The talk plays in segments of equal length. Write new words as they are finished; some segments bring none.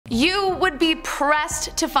would be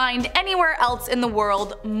pressed to find anywhere else in the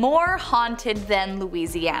world more haunted than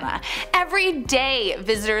Louisiana. Every day,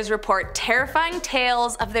 visitors report terrifying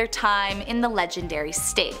tales of their time in the legendary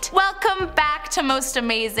state. Welcome back to Most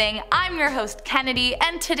Amazing. I'm your host Kennedy,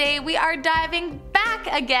 and today we are diving back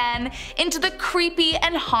again into the creepy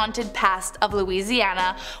and haunted past of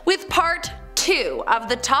Louisiana with part 2 of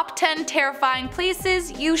the top 10 terrifying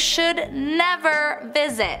places you should never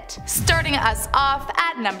visit. Starting us off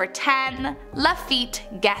at number 10, Lafitte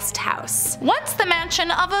Guest House. Once the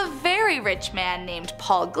mansion of a very rich man named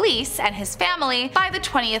Paul Gleese and his family, by the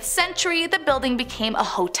 20th century the building became a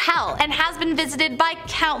hotel and has been visited by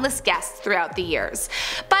countless guests throughout the years.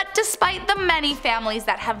 But despite the many families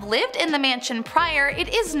that have lived in the mansion prior,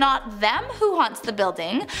 it is not them who haunts the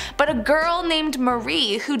building, but a girl named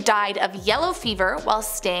Marie who died of yellow fever while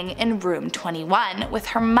staying in room 21 with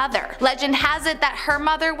her mother. Legend has it that her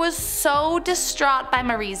mother was so distraught by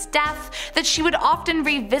Marie's death that she would often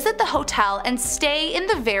revisit the hotel and stay in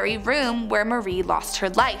the very room where Marie lost her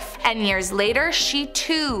life. And years later, she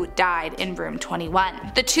too died in room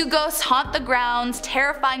 21. The two ghosts haunt the grounds,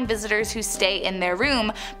 terrifying visitors who stay in their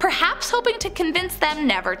room, perhaps hoping to convince them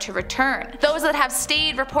never to return. Those that have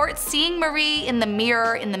stayed report seeing Marie in the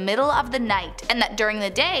mirror in the middle of the night, and that during the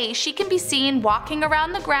day she can be seen walking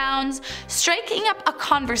around the grounds, striking up a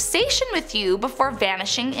conversation with you before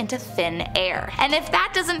vanishing into thin air. And if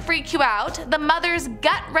that doesn't freak you out, the mother's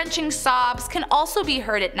gut-wrenching sobs can also be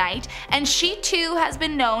heard at night, and she too has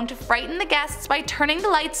been known to frighten the guests by turning the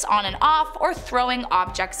lights on and off or throwing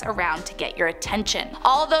objects around to get your attention.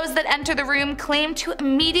 All those that enter the room claim to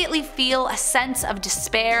immediately feel a sense of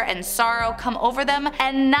despair and sorrow come over them,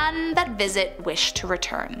 and none that visit wish to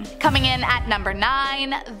return. Coming in at number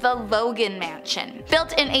 9, the Logan Mansion.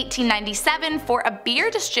 Built in 1897 for a beer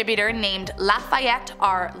distributor named Lafitte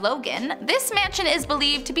R. Logan, this mansion is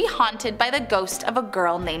believed to be haunted by the ghost of a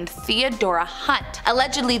girl named Theodora Hunt,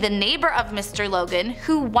 allegedly the neighbor of Mr. Logan,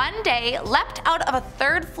 who one day leapt out of a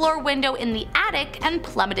third-floor window in the attic and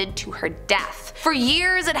plummeted to her death. For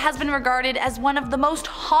years, it has been regarded as one of the most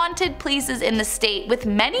haunted places in the state, with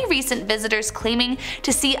many recent visitors claiming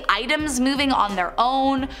to see items moving on their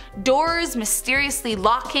own, doors mysteriously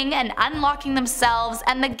locking and unlocking themselves,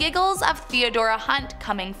 and the giggles of Theodora Hunt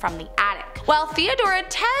coming from the attic. While Theodora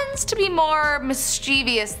tends to be more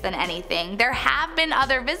mischievous than anything, there have been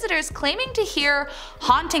other visitors claiming to hear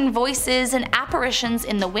haunting voices and apparitions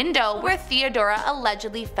in the window where Theodora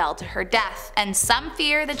allegedly fell to her death, and some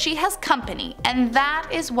fear that she has company, and that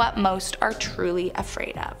is what most are truly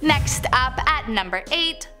afraid of. Next up at number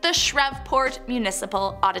 8, the Shreveport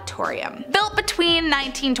Municipal Auditorium. Built between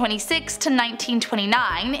 1926 to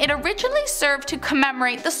 1929, it originally served to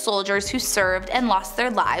commemorate the soldiers who served and lost their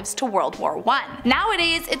lives to World War I.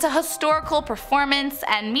 Nowadays, it's a historical performance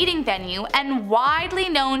and meeting venue, and widely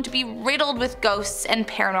known to be riddled with ghosts and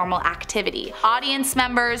paranormal activity. Audience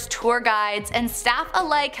members, tour guides, and staff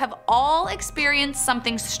alike have all experienced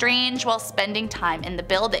something strange while spending time in the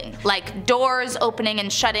building, like doors opening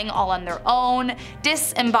and shutting all on their own,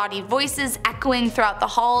 disembodied voices echoing throughout the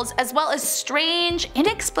halls, as well as strange,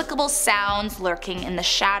 inexplicable sounds lurking in the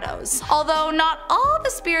shadows. Although not all the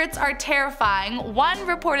spirits are terrifying, one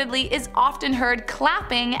reportedly is often heard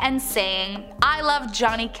clapping and saying, "I love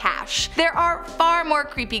Johnny Cash." There are far more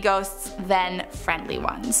creepy ghosts than friendly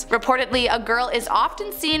ones. Reportedly, a girl is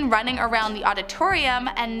often seen running around the auditorium,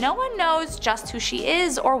 and no one knows just who she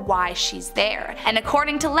is or why she's there. And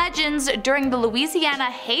according to legends, during the Louisiana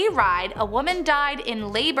hayride, a woman died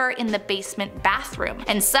in labor in the basement bathroom,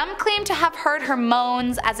 and some claim to have heard her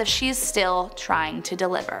moans as if she is still trying to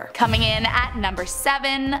deliver. Coming in at number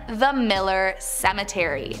 7, the Miller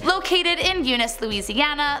Cemetery. Located in Eunice,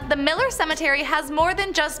 Louisiana, the Miller Cemetery has more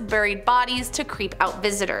than just buried bodies to creep out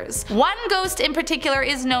visitors. One ghost in particular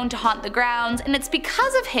is known to haunt the grounds, and it's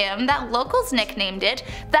because of him that locals nicknamed it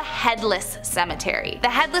the Headless Cemetery. The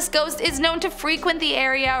Headless Ghost is known to frequent the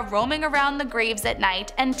area, roaming around the graves at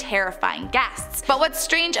night and terrifying guests. But what's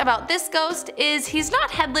strange about this ghost is he's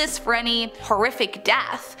not headless for any horrific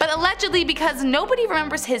death, but allegedly because nobody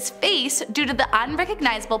remembers his face due to the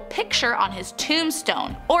unrecognizable picture on his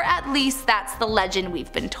tombstone, or at least that's the legend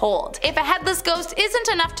we've been told. If a headless ghost isn't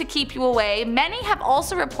enough to keep you away, many have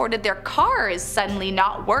also reported their cars suddenly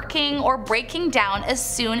not working or breaking down as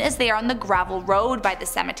soon as they are on the gravel road by the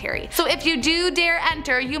cemetery. So if you do dare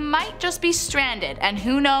enter, you might just be stranded, and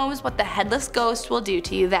who knows what the headless ghost will do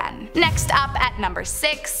to you then. Next up at number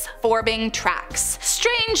 6, Forbing Tracks.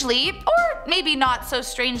 Strangely, or maybe not so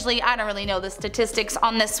strangely, I don't really know the statistics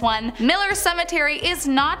on this one, Miller Cemetery is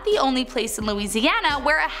not the only place in Louisiana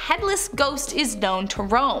where a headless ghost is known to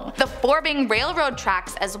roam. The Forbing railroad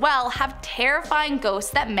tracks as well have terrifying ghosts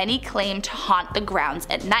that many claim to haunt the grounds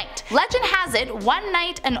at night. Legend has it, one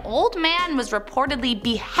night an old man was reportedly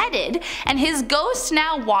beheaded, and his ghost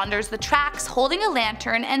now wanders the tracks holding a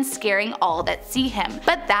lantern and scaring all that see him.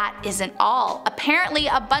 But that isn't all. Apparently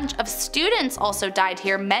a bunch of students also died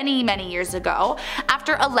here many years ago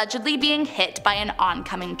after allegedly being hit by an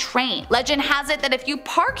oncoming train. Legend has it that if you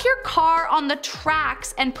park your car on the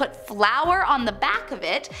tracks and put flour on the back of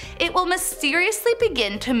it, it will mysteriously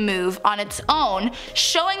begin to move on its own,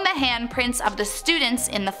 showing the handprints of the students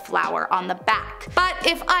in the flour on the back. But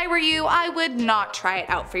if I were you, I would not try it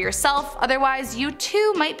out for yourself, otherwise you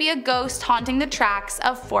too might be a ghost haunting the tracks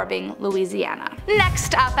of Forbing, Louisiana.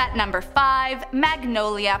 Next up at number 5,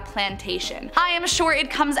 Magnolia Plantation. I am sure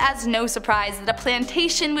it comes as no surprise that a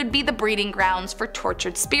plantation would be the breeding grounds for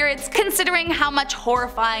tortured spirits, considering how much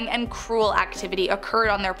horrifying and cruel activity occurred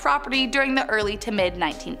on their property during the early to mid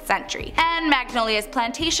 19th century. And Magnolia's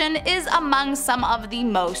plantation is among some of the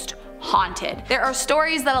most haunted. There are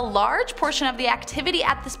stories that a large portion of the activity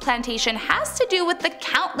at this plantation has to do with the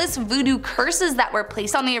countless voodoo curses that were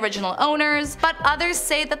placed on the original owners, but others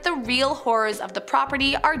say that the real horrors of the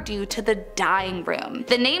property are due to the dying room.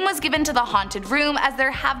 The name was given to the haunted room as there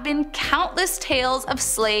have been countless tales of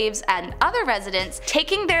slaves and other residents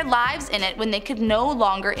taking their lives in it when they could no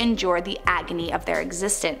longer endure the agony of their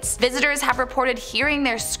existence. Visitors have reported hearing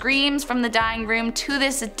their screams from the dying room to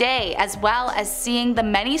this day, as well as seeing the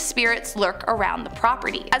many spirits lurk around the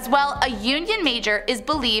property. As well, a Union major is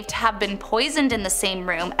believed to have been poisoned in the same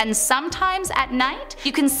room, and sometimes at night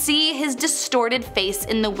you can see his distorted face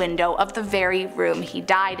in the window of the very room he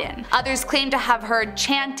died in. Others claim to have heard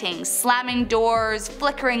chanting, slamming doors,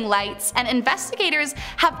 flickering lights, and investigators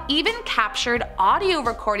have even captured audio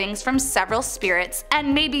recordings from several spirits,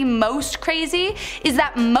 and maybe most crazy is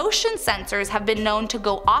that motion sensors have been known to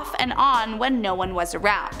go off and on when no one was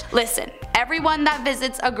around. Listen, everyone that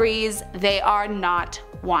visits agrees they are not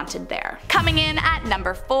wanted there. Coming in at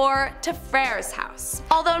number 4, Tefrere's house.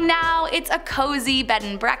 Although now it's a cozy bed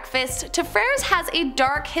and breakfast, Tefrere's has a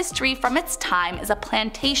dark history from its time as a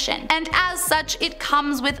plantation, and as such it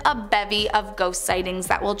comes with a bevy of ghost sightings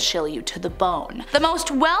that will chill you to the bone. The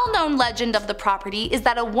most well-known legend of the property is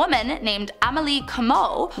that a woman named Amélie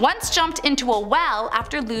Comeau once jumped into a well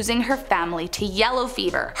after losing her family to yellow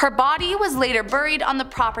fever. Her body was later buried on the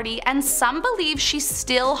property, and some believe she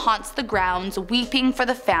still haunts the grounds, weeping for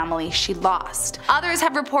the family she lost. Others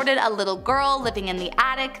have reported a little girl living in the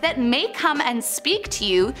attic that may come and speak to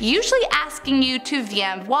you, usually asking you to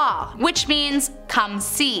viens voir, which means come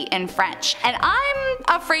see in French, and I'm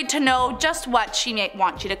afraid to know just what she may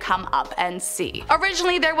want you to come up and see.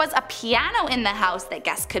 Originally there was a piano in the house that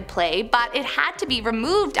guests could play, but it had to be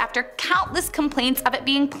removed after countless complaints of it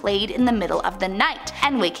being played in the middle of the night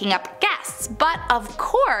and waking up guests. But of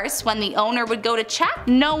course, when the owner would go to check,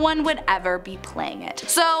 no one would ever be playing it.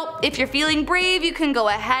 So if you're feeling brave, you can go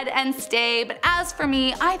ahead and stay, but as for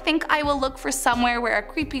me, I think I will look for somewhere where a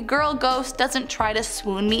creepy girl ghost doesn't try to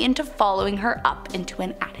swoon me into following her up into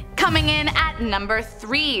an attic. Coming in at number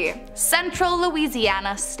 3, Central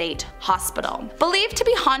Louisiana State Hospital. Believed to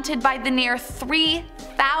be haunted by the near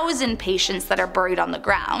 3,000 patients that are buried on the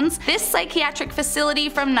grounds, this psychiatric facility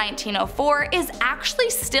from 1904 is actually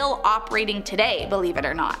still operating today, believe it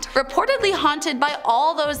or not. Reportedly haunted by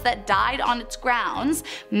all those that died on its grounds,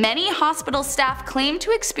 many hospital staff claim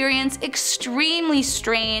to experience extremely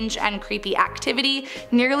strange and creepy activity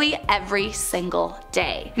nearly every single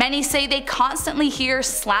day. Many say they constantly hear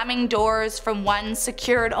slamming doors from one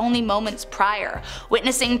secured only moments prior,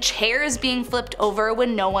 witnessing chairs being flipped over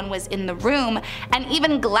when no one was in the room, and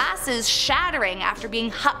even glasses shattering after being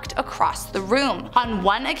hucked across the room. On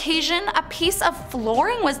one occasion, a piece of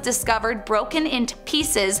flooring was discovered broken into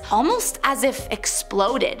pieces, almost as if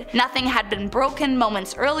exploded. Nothing had been broken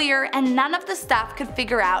moments earlier, and none of the staff could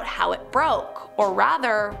figure out how it broke, or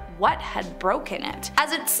rather, what had broken it.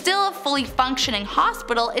 As it's still a fully functioning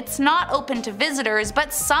hospital, it's not open to visitors,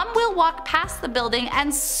 but some will walk past the building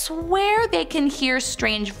and swear they can hear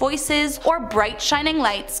strange voices or bright shining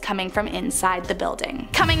lights coming from inside the building.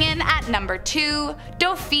 Coming in at number 2,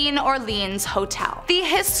 Dauphine Orleans Hotel. The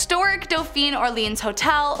historic Dauphine Orleans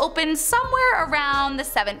Hotel opened somewhere around the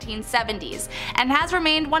 1770s and has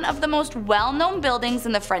remained one of the most well-known buildings buildings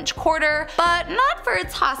in the French Quarter, but not for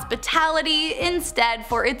its hospitality, instead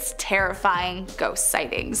for its terrifying ghost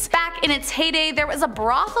sightings. Back in its heyday, there was a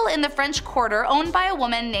brothel in the French Quarter owned by a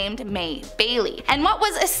woman named May Bailey. And what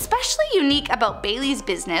was especially unique about Bailey's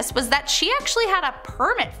business was that she actually had a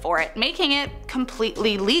permit for it, making it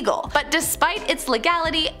completely legal. But despite its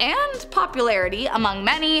legality and popularity among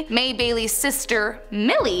many, May Bailey's sister,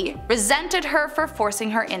 Millie, resented her for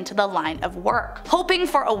forcing her into the line of work. Hoping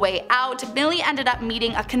for a way out, Millie ended up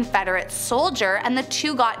meeting a Confederate soldier and the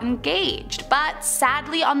two got engaged, but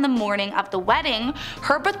sadly on the morning of the wedding,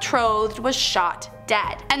 her betrothed was shot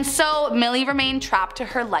dead. And so Millie remained trapped to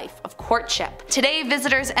her life of courtship. Today,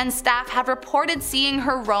 visitors and staff have reported seeing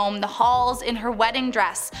her roam the halls in her wedding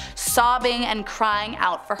dress, sobbing and crying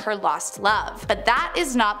out for her lost love. But that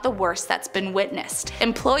is not the worst that's been witnessed.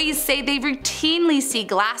 Employees say they routinely see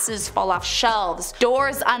glasses fall off shelves,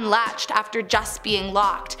 doors unlatched after just being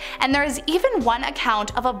locked, and there is even one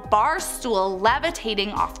account of a bar stool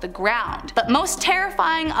levitating off the ground. But most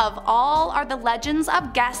terrifying of all are the legends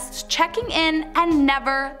of guests checking in and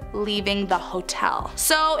never leaving the hotel.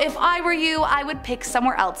 So if I were you, I would pick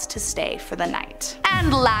somewhere else to stay for the night.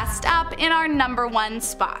 And last up in our #1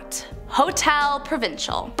 spot, Hotel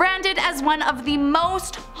Provincial. Branded as one of the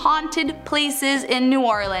most haunted places in New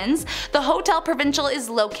Orleans, the Hotel Provincial is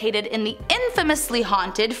located in the infamously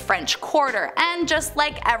haunted French Quarter, and just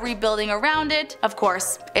like every building around it, of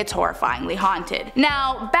course, it's horrifyingly haunted.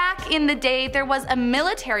 Now, back in the day, there was a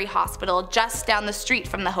military hospital just down the street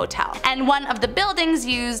from the hotel, and one of the buildings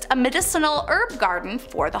used a medicinal herb garden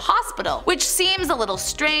for the hospital, which seems a little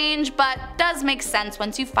strange, but does make sense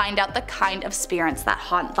once you find out the kind of spirits that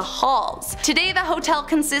haunt the hall. Today the hotel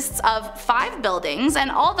consists of 5 buildings, and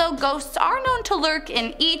although ghosts are known to lurk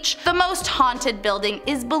in each, the most haunted building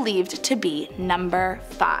is believed to be number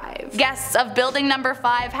 5. Guests of building number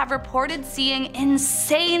 5 have reported seeing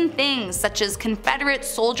insane things such as Confederate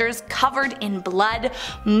soldiers covered in blood,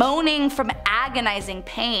 moaning from agonizing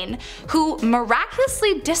pain, who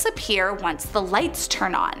miraculously disappear once the lights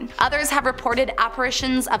turn on. Others have reported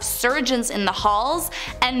apparitions of surgeons in the halls,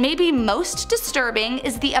 and maybe most disturbing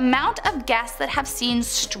is the amount of guests that have seen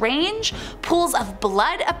strange pools of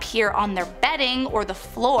blood appear on their bedding or the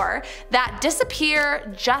floor that disappear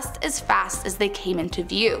just as fast as they came into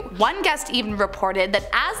view. One guest even reported that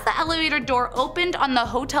as the elevator door opened on the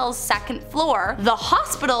hotel's 2nd floor, the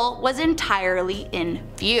hospital was entirely in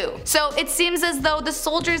view. So it seems as though the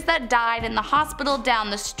soldiers that died in the hospital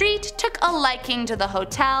down the street took a liking to the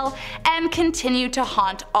hotel and continue to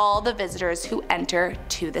haunt all the visitors who enter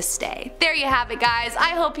to this day. There you have it, guys.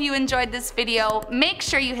 I hope you enjoyed this video. Make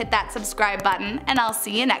sure you hit that subscribe button, and I'll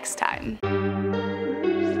see you next time.